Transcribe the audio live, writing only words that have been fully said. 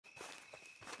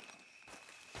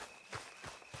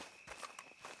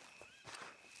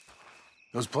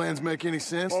Those plans make any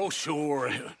sense? Oh,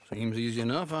 sure. Seems easy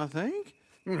enough, I think.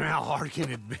 How hard can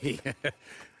it be?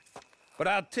 But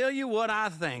I'll tell you what I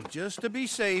think. Just to be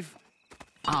safe,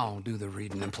 I'll do the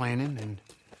reading and planning, and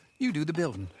you do the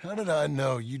building. How did I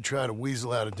know you'd try to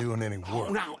weasel out of doing any work? Oh,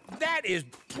 now, that is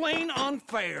plain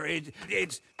unfair.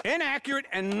 It's inaccurate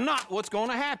and not what's going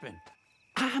to happen.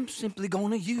 I'm simply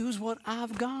going to use what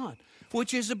I've got,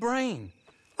 which is a brain.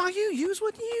 While you use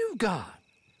what you've got,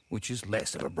 which is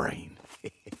less of a brain.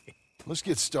 Let's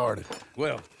get started.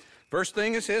 Well, first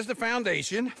thing it says the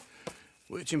foundation,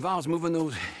 which involves moving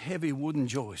those heavy wooden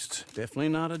joists. Definitely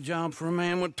not a job for a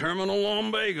man with terminal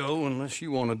lumbago unless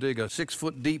you want to dig a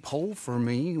 6-foot deep hole for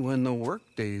me when the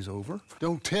workday's over.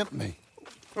 Don't tempt me.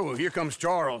 Oh, here comes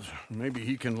Charles. Maybe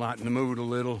he can lighten the mood a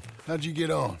little. How'd you get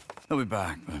on? He'll be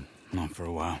back, but not for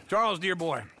a while. Charles, dear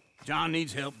boy, John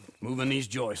needs help moving these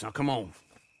joists. Now, come on.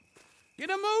 Get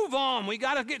a move on. We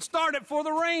gotta get started before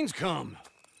the rains come.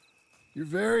 You're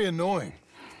very annoying.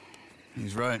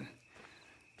 He's right.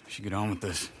 We should get on with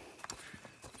this.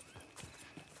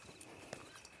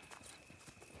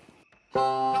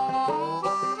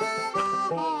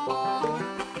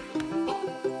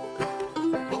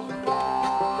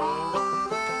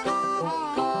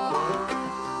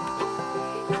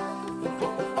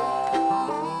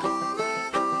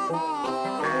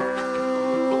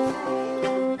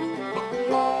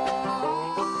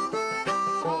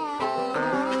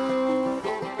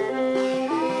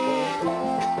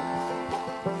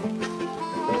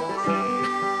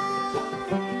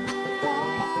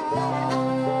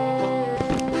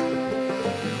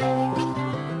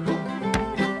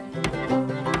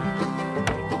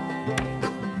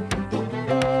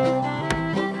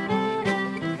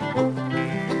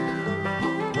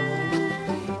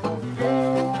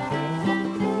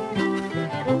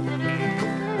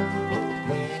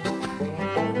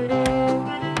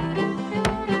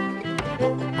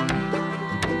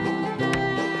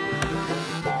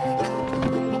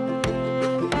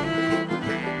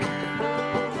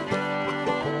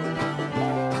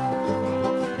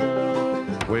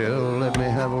 Well, let me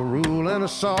have a rule and a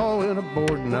saw and a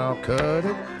board and I'll cut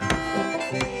it.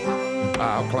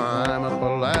 I'll climb up a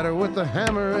ladder with a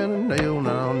hammer and a nail and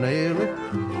I'll nail it.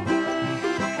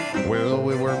 Well,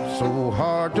 we worked so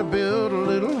hard to build a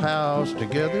little house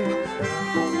together.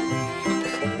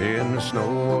 In the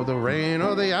snow or the rain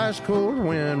or the ice cold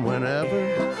wind, whenever.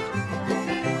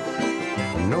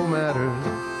 No matter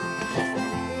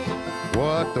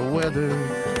what the weather,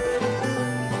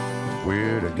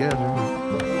 we're together.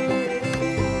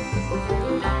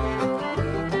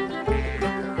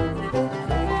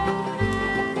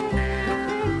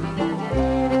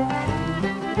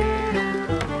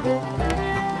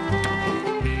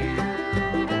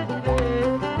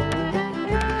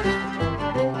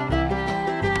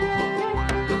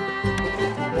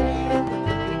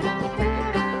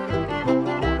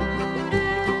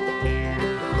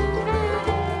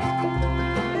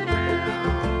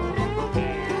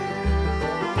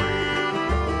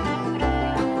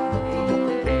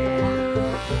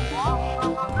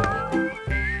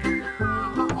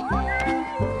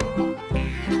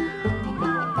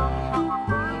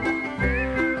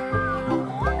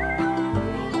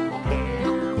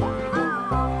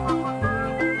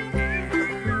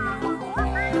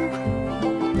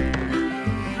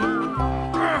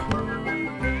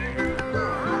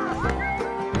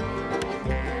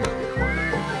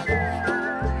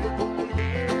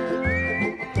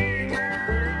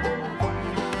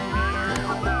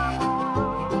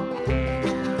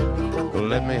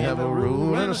 Let me have a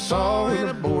rule and a saw and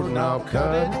a board and I'll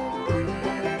cut it.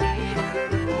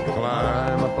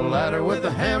 Climb up a ladder with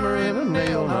a hammer and a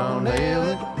nail and I'll nail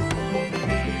it.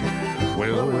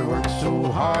 Well, we worked so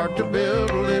hard to build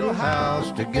a little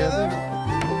house together.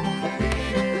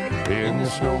 In the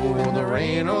snow or the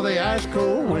rain or the ice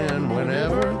cold wind,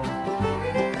 whenever.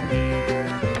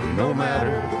 No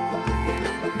matter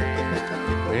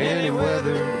any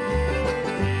weather,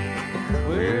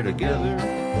 we're together.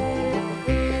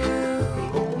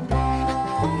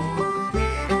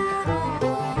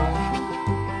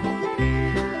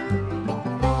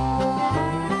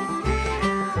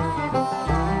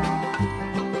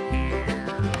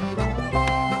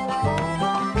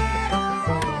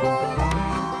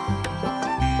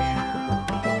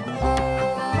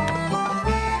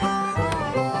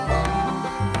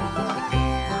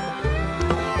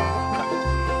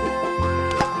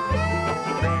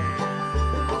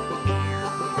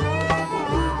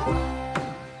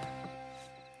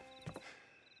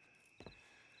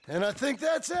 And I think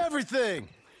that's everything.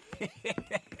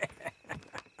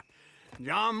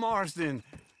 John Marston,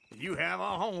 you have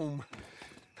a home.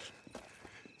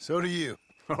 So do you.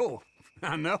 Oh,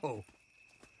 I know.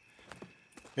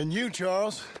 And you,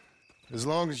 Charles. As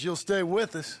long as you'll stay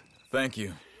with us. Thank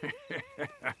you.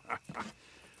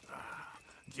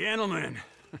 Gentlemen,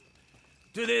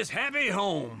 to this happy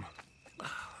home.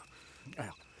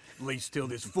 Well, at least till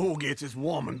this fool gets his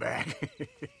woman back.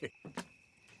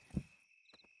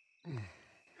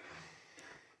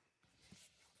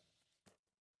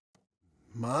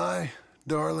 My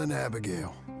darling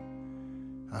Abigail,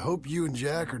 I hope you and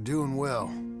Jack are doing well.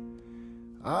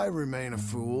 I remain a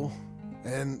fool,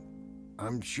 and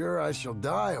I'm sure I shall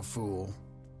die a fool.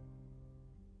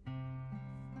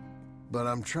 But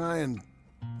I'm trying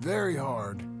very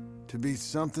hard to be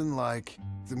something like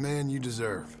the man you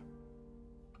deserve.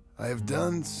 I have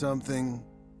done something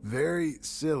very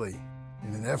silly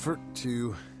in an effort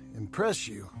to impress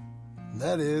you. And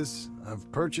that is,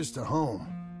 I've purchased a home.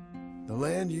 The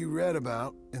land you read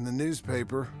about in the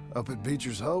newspaper up at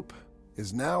Beecher's Hope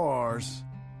is now ours,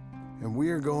 and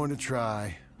we are going to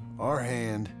try our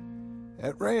hand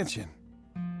at ranching.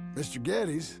 Mr.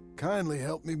 Geddes kindly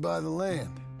helped me buy the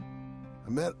land. I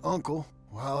met Uncle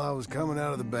while I was coming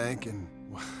out of the bank, and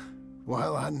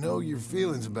while I know your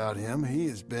feelings about him, he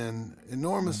has been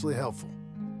enormously helpful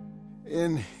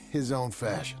in his own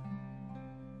fashion.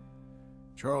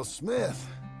 Charles Smith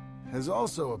has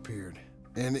also appeared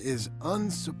and is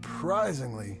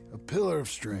unsurprisingly a pillar of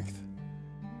strength.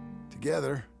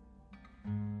 Together,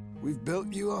 we've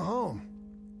built you a home.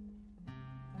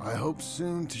 I hope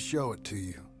soon to show it to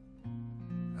you.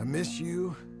 I miss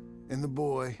you and the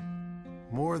boy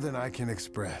more than I can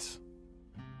express.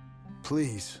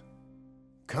 Please,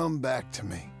 come back to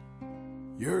me.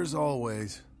 Yours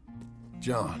always,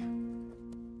 John.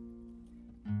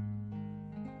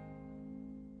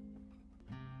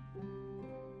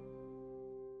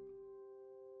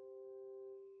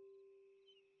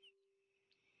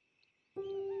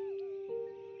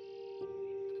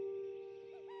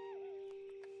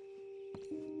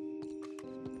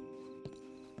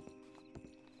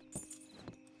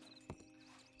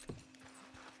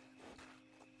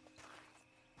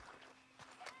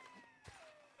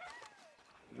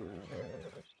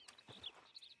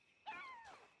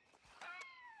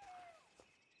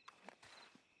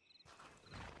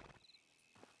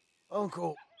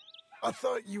 Uncle, I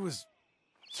thought you was...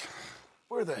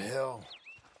 Where the hell?